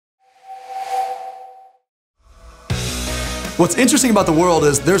What's interesting about the world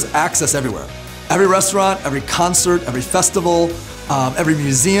is there's access everywhere. Every restaurant, every concert, every festival, every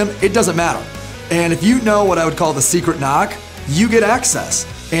museum, it doesn't matter. And if you know what I would call the secret knock, you get access.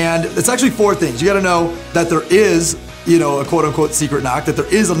 And it's actually 4 things. You gotta know that there is, a quote unquote secret knock, that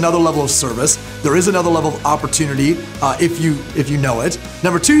there is another level of service, there is another level of opportunity if you know it.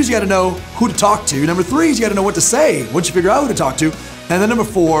 Number 2 is you gotta know who to talk to. Number 3 is you gotta know what to say once you figure out who to talk to. And then number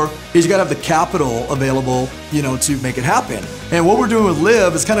 4 is you gotta have the capital available, to make it happen. And what we're doing with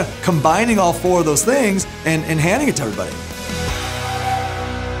Live is kind of combining all 4 of those things and handing it to everybody.